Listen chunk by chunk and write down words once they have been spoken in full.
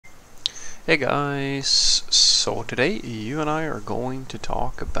Hey guys, so today you and I are going to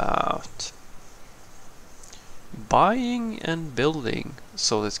talk about buying and building,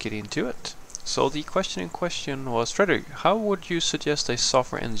 so let's get into it. So the question in question was, Frederick, how would you suggest a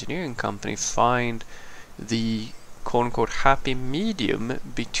software engineering company find the quote-unquote happy medium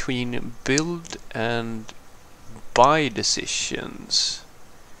between build and buy decisions?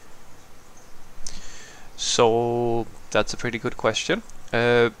 So that's a pretty good question.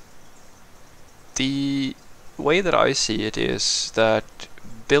 The way that I see it is that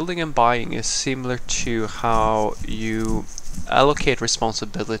building and buying is similar to how you allocate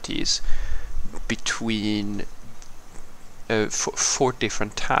responsibilities between for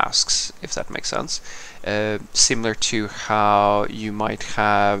different tasks, if that makes sense. Similar to how you might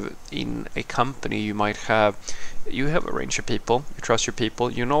have in a company, you have a range of people, you trust your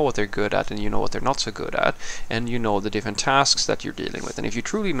people, you know what they're good at and you know what they're not so good at, and you know the different tasks that you're dealing with. And if you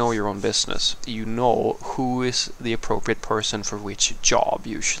truly know your own business, you know who is the appropriate person for which job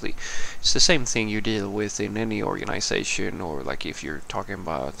usually. It's the same thing you deal with in any organization, or like if you're talking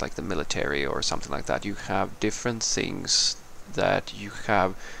about like the military or something like that, you have different things that you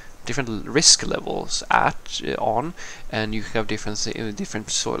have different risk levels on, and you have different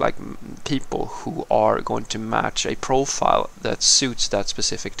sort of like people who are going to match a profile that suits that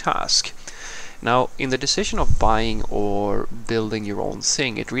specific task. Now, in the decision of buying or building your own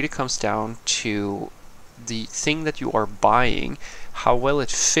thing, it really comes down to the thing that you are buying, how well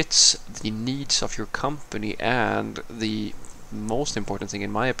it fits the needs of your company, and the most important thing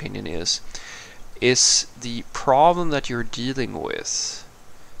in my opinion is the problem that you're dealing with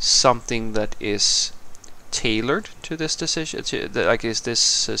something that is tailored to this decision, like is this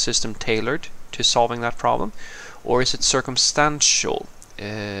system tailored to solving that problem, or is it circumstantial?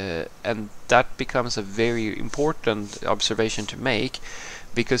 And that becomes a very important observation to make,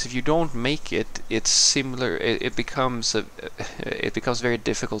 because if you don't make it, it's similar. It becomes very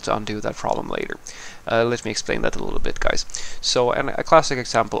difficult to undo that problem later. Let me explain that a little bit, guys. So, and a classic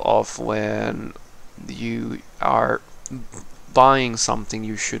example of when you are buying something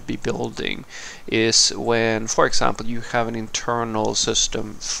you should be building is when, for example, you have an internal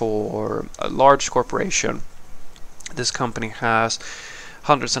system for a large corporation. This company has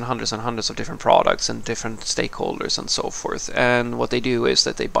hundreds and hundreds and hundreds of different products and different stakeholders and so forth, and what they do is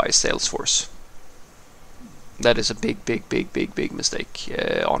that they buy Salesforce. That is a big mistake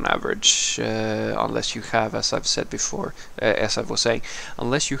on average, unless you have, as I've said before, as I was saying,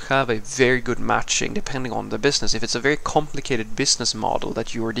 unless you have a very good matching depending on the business. If it's a very complicated business model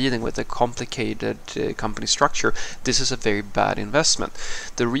that you are dealing with, a complicated company structure, this is a very bad investment.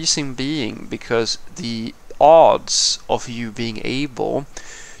 The reason being because the odds of you being able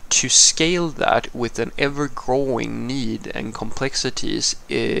to scale that with an ever-growing need and complexities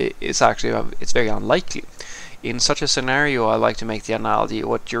is actually it's very unlikely. In such a scenario, I like to make the analogy: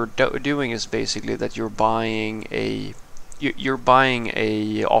 what you're doing is basically that you're buying a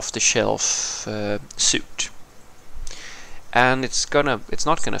off-the-shelf suit, and it's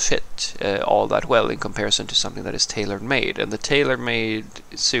not gonna fit all that well in comparison to something that is tailor-made. And the tailor-made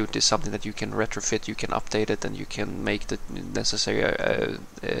suit is something that you can retrofit, you can update it, and you can make the necessary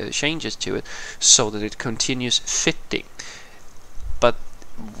changes to it so that it continues fitting. But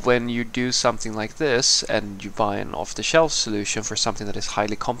when you do something like this and you buy an off-the-shelf solution for something that is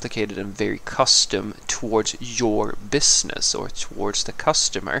highly complicated and very custom towards your business or towards the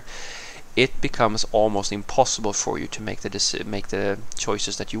customer, it becomes almost impossible for you to make the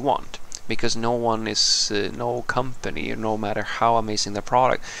choices that you want, because no company, no matter how amazing the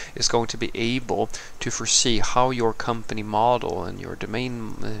product, is going to be able to foresee how your company model and your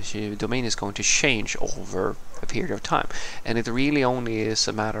domain is going to change over a period of time. And it really only is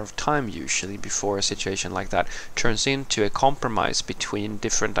a matter of time usually before a situation like that turns into a compromise between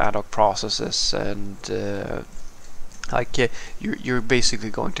different ad hoc processes, and you're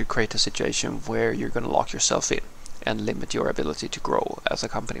basically going to create a situation where you're going to lock yourself in and limit your ability to grow as a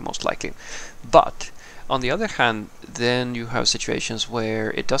company, most likely. But on the other hand, then you have situations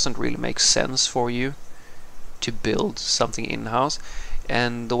where it doesn't really make sense for you to build something in-house.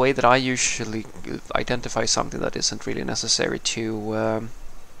 And the way that I usually identify something that isn't really necessary to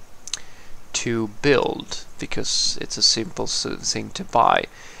build, because it's a simple thing to buy,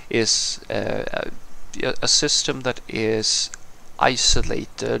 is a system that is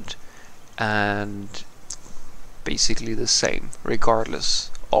isolated and basically the same regardless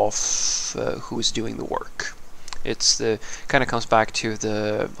of who is doing the work. It's the kind of comes back to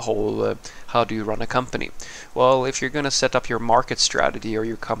the whole how do you run a company? Well, if you're going to set up your market strategy or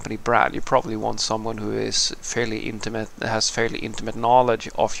your company brand, you probably want someone who is fairly intimate, has fairly intimate knowledge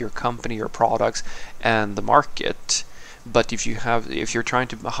of your company, your products, and the market. But if you're trying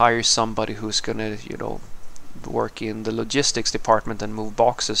to hire somebody who's going to, work in the logistics department and move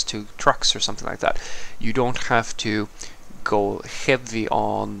boxes to trucks or something like that, you don't have to go heavy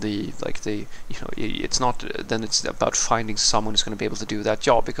on it's not, then it's about finding someone who's going to be able to do that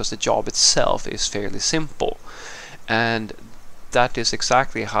job, because the job itself is fairly simple. And that is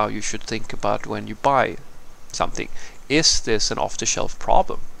exactly how you should think about when you buy something. Is this an off-the-shelf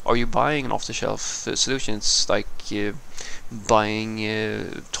problem? Are you buying an off-the-shelf solution? It's like buying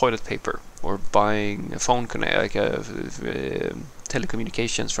toilet paper, or buying a phone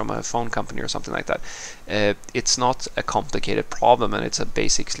telecommunications from a phone company or something like that. It's not a complicated problem, and it's a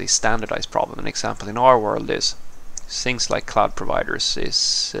basically standardized problem. An example in our world is things like cloud providers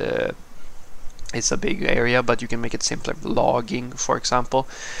is it's a big area, but you can make it simpler. Logging, for example,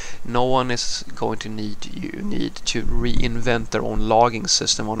 no one is going to need to reinvent their own logging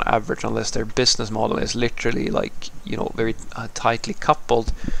system on average, unless their business model is literally very tightly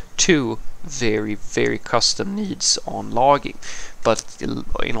coupled to very, very custom needs on logging. But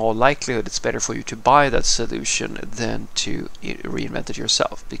in all likelihood, it's better for you to buy that solution than to reinvent it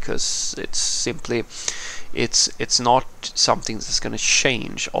yourself, because it's not something that's going to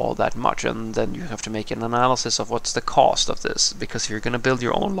change all that much. And then you have to make an analysis of what's the cost of this, because if you're going to build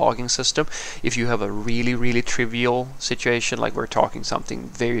your own logging system, if you have a really, really trivial situation, like we're talking something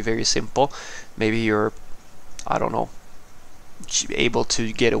very, very simple, maybe you're, I don't know, able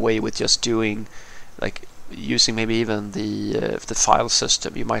to get away with just doing, like, using maybe even the file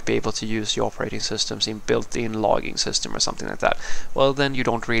system. You might be able to use the operating systems in built-in logging system or something like that. Well, then you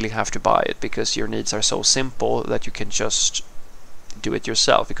don't really have to buy it, because your needs are so simple that you can just do it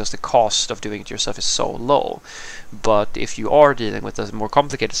yourself, because the cost of doing it yourself is so low. But if you are dealing with a more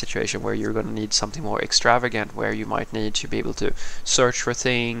complicated situation where you're going to need something more extravagant, where you might need to be able to search for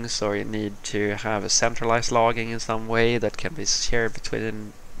things, or you need to have a centralized logging in some way that can be shared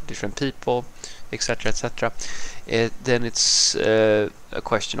between different people, etc., etc., then it's a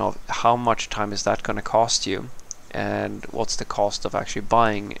question of how much time is that going to cost you, and what's the cost of actually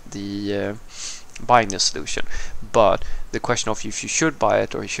buying the solution. But the question of if you should buy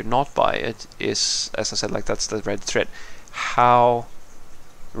it or you should not buy it is, as I said, like, that's the red thread. How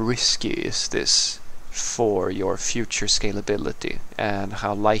risky is this for your future scalability, and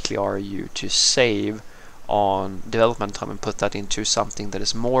how likely are you to save on development time and put that into something that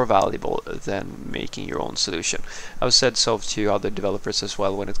is more valuable than making your own solution? I've said so to other developers as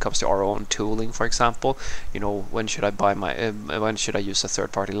well when it comes to our own tooling, for example. When should I buy when should I use a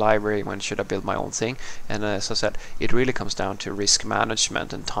third-party library, when should I build my own thing? And as I said, it really comes down to risk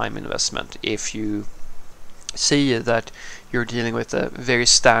management and time investment. If you see that you're dealing with a very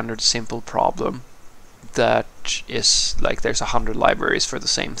standard, simple problem that is like there's 100 libraries for the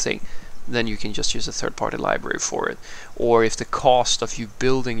same thing, then you can just use a third-party library for it. Or if the cost of you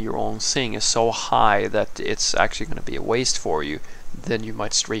building your own thing is so high that it's actually going to be a waste for you, then you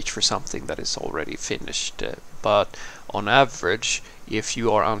might reach for something that is already finished. But on average, if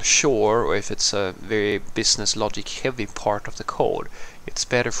you are unsure, or if it's a very business logic heavy part of the code, it's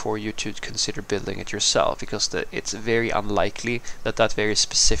better for you to consider building it yourself, because it's very unlikely that that very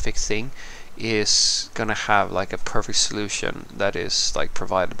specific thing is gonna have like a perfect solution that is like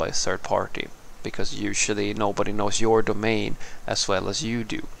provided by a third party, because usually nobody knows your domain as well as you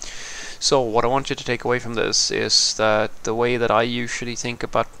do. So what I want you to take away from this is that the way that I usually think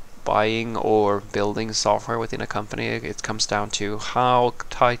about buying or building software within a company, it comes down to how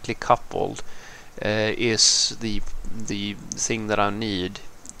tightly coupled is the thing that I need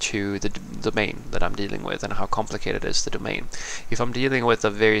to the domain that I'm dealing with, and how complicated is the domain. If I'm dealing with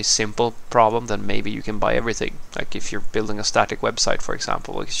a very simple problem, then maybe you can buy everything. Like if you're building a static website, for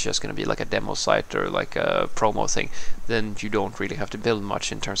example, it's just going to be like a demo site or like a promo thing, then you don't really have to build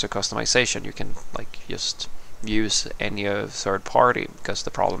much in terms of customization. You can like just use any third party, because the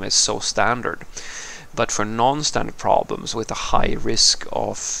problem is so standard. But for non-standard problems with a high risk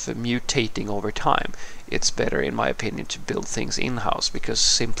of mutating over time, it's better, in my opinion, to build things in-house, because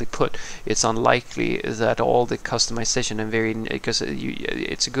simply put, it's unlikely that all the customization and because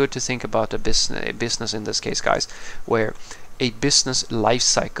it's good to think about a business in this case, guys, where a business life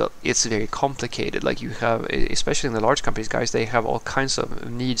cycle, it's very complicated. Like you have, especially in the large companies, guys, they have all kinds of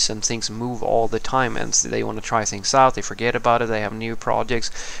needs and things move all the time, and they want to try things out, they forget about it, they have new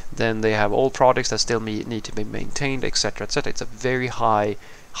projects, then they have old projects that still need to be maintained, etc., etc. It's a very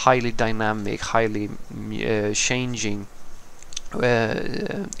highly dynamic, highly changing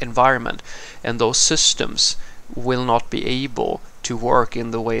environment, and those systems will not be able to work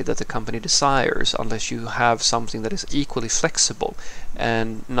in the way that the company desires unless you have something that is equally flexible,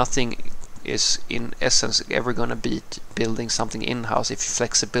 and nothing is in essence ever going to beat building something in-house if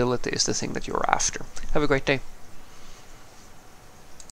flexibility is the thing that you're after. Have a great day.